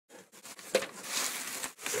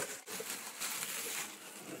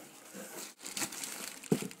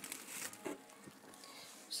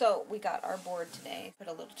So we got our board today. Put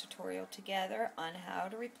a little tutorial together on how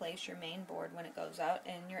to replace your main board when it goes out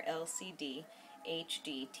in your LCD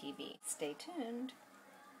HD TV. Stay tuned.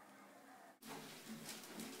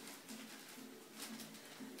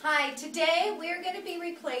 Hi, today we're going to be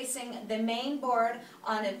replacing the main board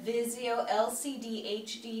on a Vizio LCD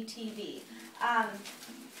HD TV.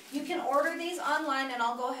 You can order these online, and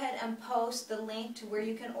I'll go ahead and post the link to where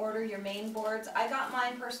you can order your main boards. I got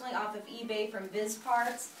mine personally off of eBay from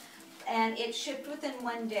VIZPARTS, and it shipped within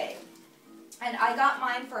 1 day. And I got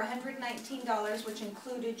mine for $119, which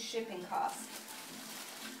included shipping costs.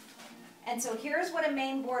 And so here's what a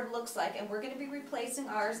main board looks like, and we're going to be replacing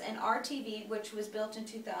ours in our TV, which was built in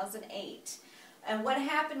 2008. And what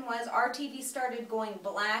happened was our TV started going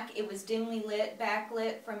black. It was dimly lit,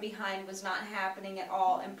 backlit from behind was not happening at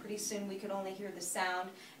all, and pretty soon we could only hear the sound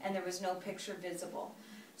and there was no picture visible.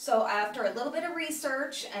 So after a little bit of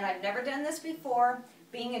research, and I've never done this before,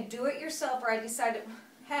 being a do-it-yourselfer, I decided,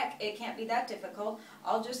 heck, it can't be that difficult.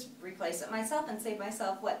 I'll just replace it myself and save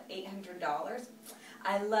myself, what, $800?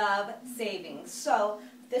 I love savings. So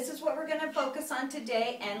this is what we're going to focus on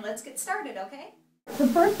today, and let's get started, okay? So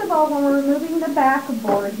first of all, when we're removing the back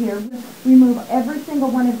board here, remove every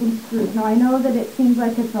single one of these screws. Now I know that it seems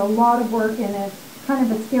like it's a lot of work and it's kind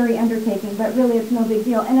of a scary undertaking, but really it's no big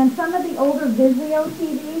deal. And in some of the older Vizio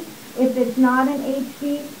TVs, if it's not an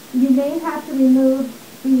HD, you may have to remove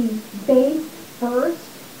the base first.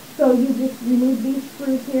 So you just remove these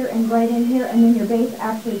screws here and right in here, and then your base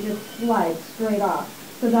actually just slides straight off.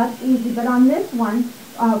 So that's easy. But on this one,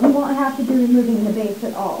 we won't have to be removing the base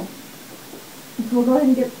at all. So we'll go ahead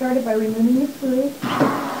and get started by removing the screws.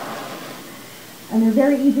 And they're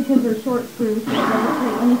very easy because they're short screws, so it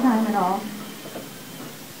doesn't take any time at all.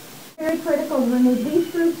 Very critical to remove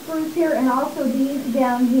these screws here and also these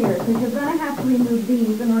down here, because you're going to have to remove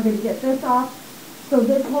these in order to get this off. So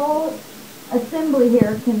this whole assembly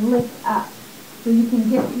here can lift up so you can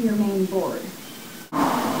get to your main board.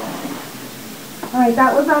 Alright,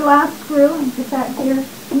 that was our last screw. Get that here.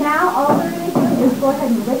 Now all we're going to do is go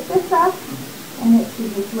ahead and lift this up, and it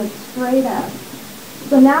should just lift straight up.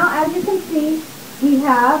 So now, as you can see, we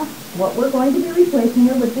have what we're going to be replacing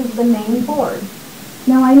here, which is the main board.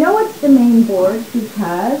 Now I know it's the main board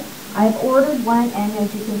because I've ordered one, and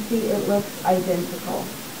as you can see, it looks identical.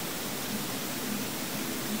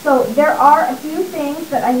 So there are a few things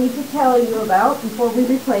that I need to tell you about before we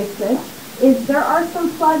replace this. There are some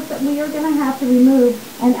plugs that we are going to have to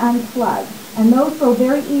remove and unplug. And those go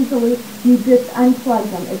very easily. You just unplug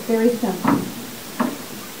them. It's very simple.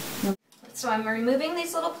 So I'm removing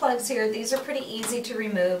these little plugs here. These are pretty easy to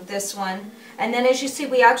remove, this one. And then as you see,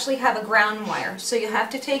 we actually have a ground wire. So you have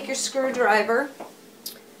to take your screwdriver.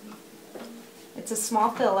 It's a small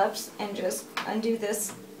Phillips, and just undo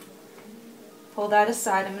this. Pull that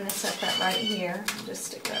aside. I'm going to set that right here. Just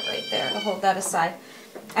stick that right there to hold that aside.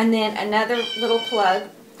 And then another little plug.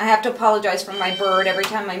 I have to apologize for my bird. Every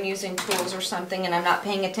time I'm using tools or something and I'm not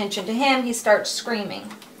paying attention to him, he starts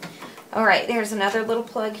screaming. Alright, there's another little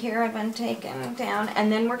plug here I've been taking down.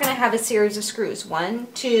 And then we're going to have a series of screws. 1,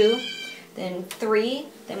 2, then 3,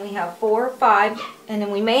 then we have 4, 5, and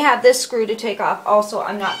then we may have this screw to take off also.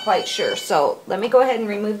 I'm not quite sure. So let me go ahead and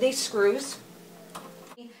remove these screws.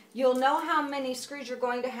 You'll know how many screws you're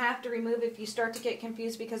going to have to remove if you start to get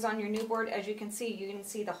confused, because on your new board, as you can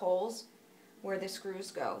see the holes where the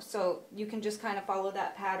screws go. So you can just kind of follow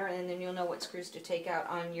that pattern, and then you'll know what screws to take out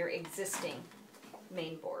on your existing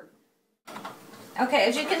main board. Okay,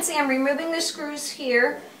 as you can see, I'm removing the screws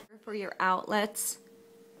here for your outlets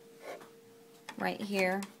right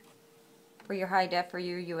here for your high def or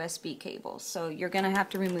your USB cables. So you're going to have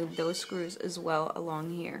to remove those screws as well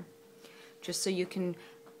along here, just so you can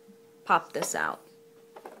pop this out.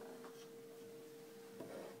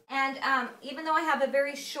 And even though I have a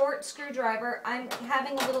very short screwdriver, I'm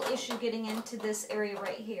having a little issue getting into this area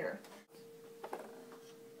right here.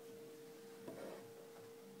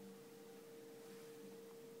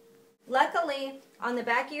 Luckily, on the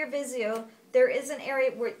back of your Vizio, there is an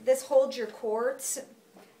area where this holds your cords,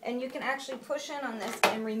 and you can actually push in on this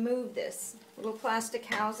and remove this little plastic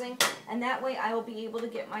housing, and that way I will be able to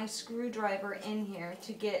get my screwdriver in here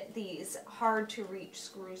to get these hard to reach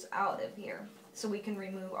screws out of here so we can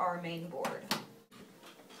remove our main board.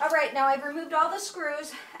 Alright, now I've removed all the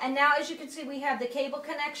screws, and now as you can see we have the cable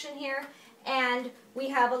connection here, and we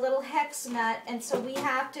have a little hex nut, and so we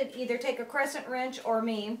have to either take a crescent wrench, or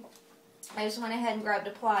me, I just went ahead and grabbed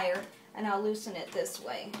a plier, and I'll loosen it this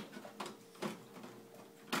way.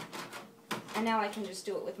 And now I can just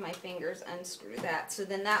do it with my fingers, unscrew that. So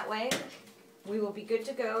then that way we will be good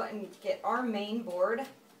to go and get our main board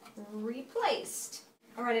replaced.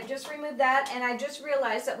 All right, I've just removed that, and I just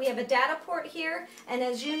realized that we have a data port here, and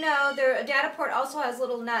as you know, a data port also has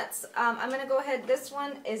little nuts. I'm going to go ahead, this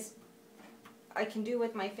one is, I can do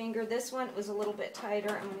with my finger. This one was a little bit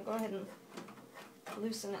tighter. I'm going to go ahead and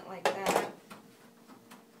loosen it like that.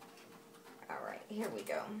 All right, here we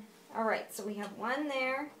go. All right, so we have one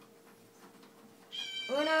there.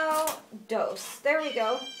 Uno, dos. There we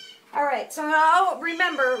go. All right, so now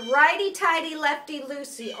remember, righty-tighty,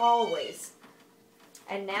 lefty-loosey always.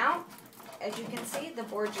 And now, as you can see, the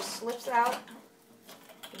board just slips out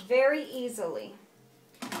very easily.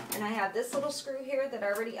 And I have this little screw here that I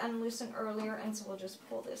already unloosened earlier, and so we'll just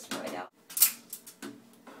pull this right out.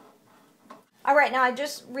 All right, now I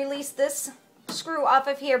just released this screw off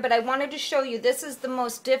of here, but I wanted to show you this is the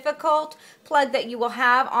most difficult plug that you will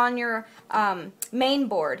have on your main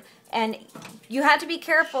board. And you have to be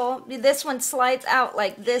careful. This one slides out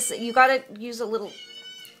like this. You got to use a little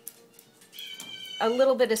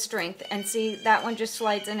bit of strength, and see, that one just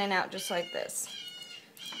slides in and out just like this.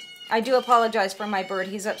 I do apologize for my bird.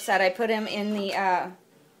 He's upset. I put him in the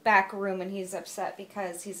back room, and he's upset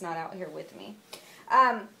because he's not out here with me.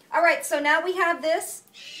 All right, so now we have this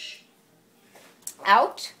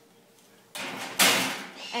out.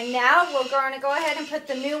 And now we're going to go ahead and put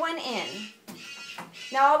the new one in.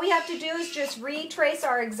 Now all we have to do is just retrace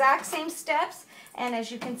our exact same steps. And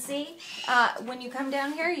as you can see, when you come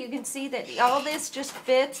down here, you can see that all this just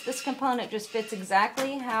fits, this component just fits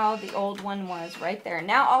exactly how the old one was right there.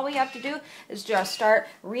 Now all we have to do is just start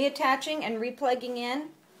reattaching and replugging in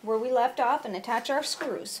where we left off and attach our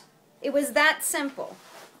screws. It was that simple.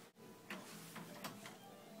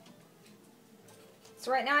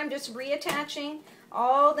 So right now I'm just reattaching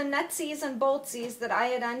all the nutsies and boltsies that I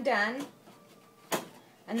had undone.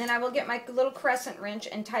 And then I will get my little crescent wrench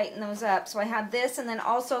and tighten those up. So I have this, and then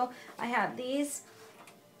also I have these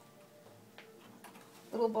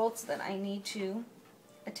little bolts that I need to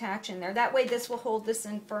attach in there. That way this will hold this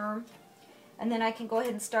in firm. And then I can go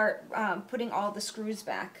ahead and start putting all the screws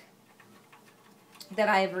back that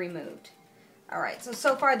I have removed. Alright,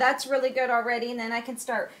 so far that's really good already. And then I can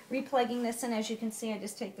start replugging this in. As you can see, I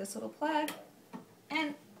just take this little plug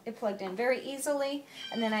and it plugged in very easily.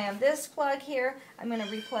 And then I have this plug here. I'm going to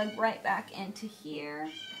replug right back into here.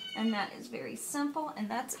 And that is very simple. And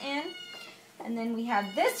that's in. And then we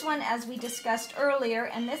have this one, as we discussed earlier.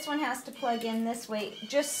 And this one has to plug in this way. It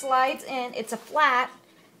just slides in. It's a flat.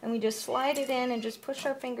 And we just slide it in and just push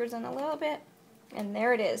our fingers in a little bit. And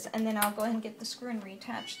there it is. And then I'll go ahead and get the screw and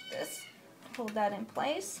reattach this. Hold that in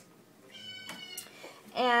place.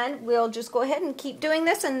 And we'll just go ahead and keep doing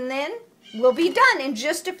this. And then we'll be done in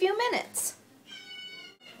just a few minutes.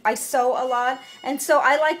 I sew a lot, and so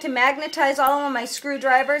I like to magnetize all of my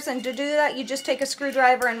screwdrivers, and to do that you just take a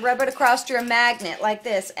screwdriver and rub it across your magnet like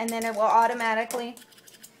this, and then it will automatically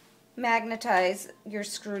magnetize your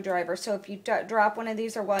screwdriver. So if you drop one of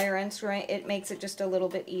these or while you're unscrewing, it makes it just a little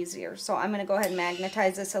bit easier. So I'm going to go ahead and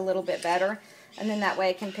magnetize this a little bit better, and then that way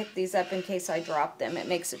I can pick these up in case I drop them. It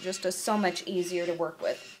makes it just so much easier to work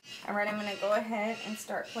with. Alright, I'm going to go ahead and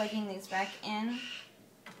start plugging these back in.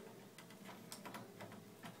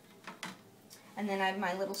 And then I have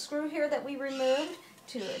my little screw here that we removed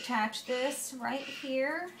to attach this right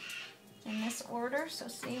here in this order. So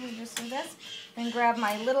see, we just do this. Then grab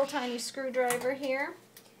my little tiny screwdriver here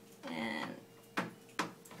and go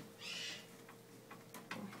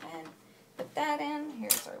ahead, put that in.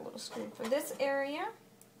 Here's our little screw for this area.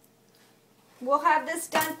 We'll have this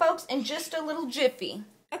done, folks, in just a little jiffy.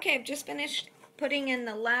 Okay, I've just finished putting in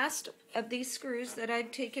the last of these screws that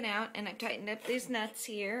I've taken out, and I've tightened up these nuts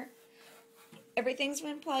here. Everything's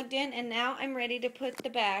been plugged in, and now I'm ready to put the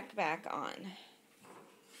back on.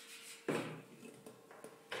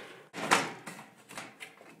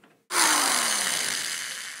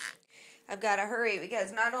 I've got to hurry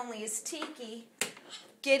because not only is Tiki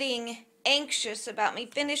getting anxious about me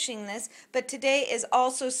finishing this, but today is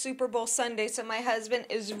also Super Bowl Sunday, so my husband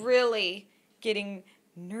is really getting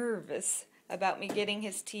nervous about me getting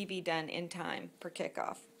his TV done in time for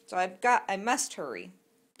kickoff. So I must hurry.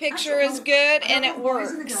 Picture is good and it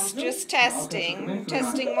works. Just testing.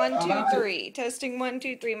 Testing 1, 2, 3. Testing 1,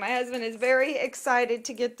 2, 3. My husband is very excited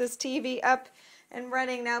to get this TV up and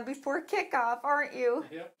running now before kickoff, aren't you?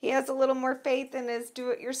 Yep. He has a little more faith in his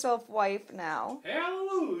do-it-yourself wife now.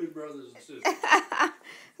 Hallelujah, brothers and sisters.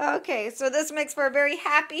 Okay, so this makes for a very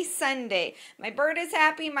happy Sunday. My bird is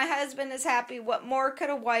happy, my husband is happy. What more could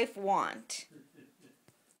a wife want?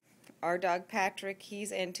 Our dog Patrick,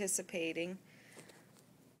 he's anticipating.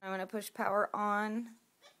 I'm going to push power on.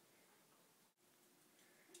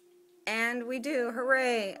 And we do.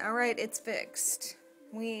 Hooray. All right, it's fixed.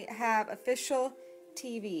 We have official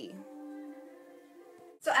TV.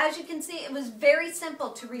 So as you can see, it was very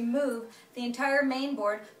simple to remove the entire main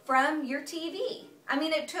board from your TV. I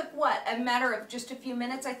mean, it took, what, a matter of just a few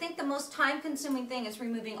minutes? I think the most time-consuming thing is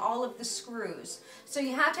removing all of the screws. So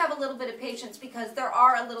you have to have a little bit of patience because there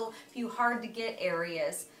are a few hard-to-get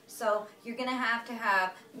areas. So you're going to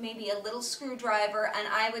have maybe a little screwdriver, and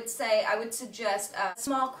I would suggest a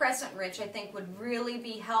small crescent wrench. I think would really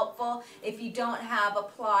be helpful if you don't have a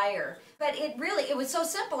plier. But it was so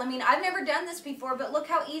simple. I mean, I've never done this before, but look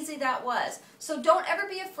how easy that was. So don't ever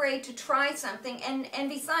be afraid to try something. And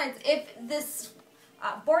besides, if this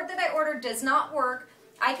board that I ordered does not work,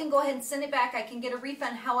 I can go ahead and send it back. I can get a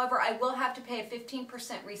refund. However, I will have to pay a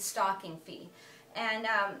 15% restocking fee. And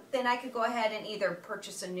then I could go ahead and either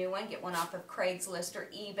purchase a new one, get one off of Craigslist or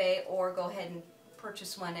eBay, or go ahead and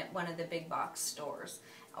purchase one at one of the big box stores,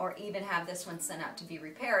 or even have this one sent out to be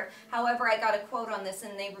repaired. However, I got a quote on this,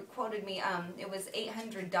 and they quoted me, it was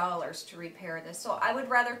 $800 to repair this. So I would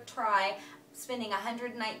rather try spending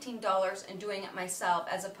 $119 and doing it myself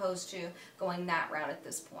as opposed to going that route at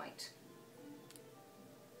this point.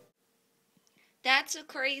 That's a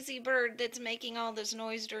crazy bird that's making all this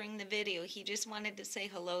noise during the video. He just wanted to say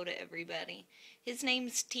hello to everybody. His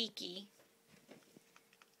name's Tiki.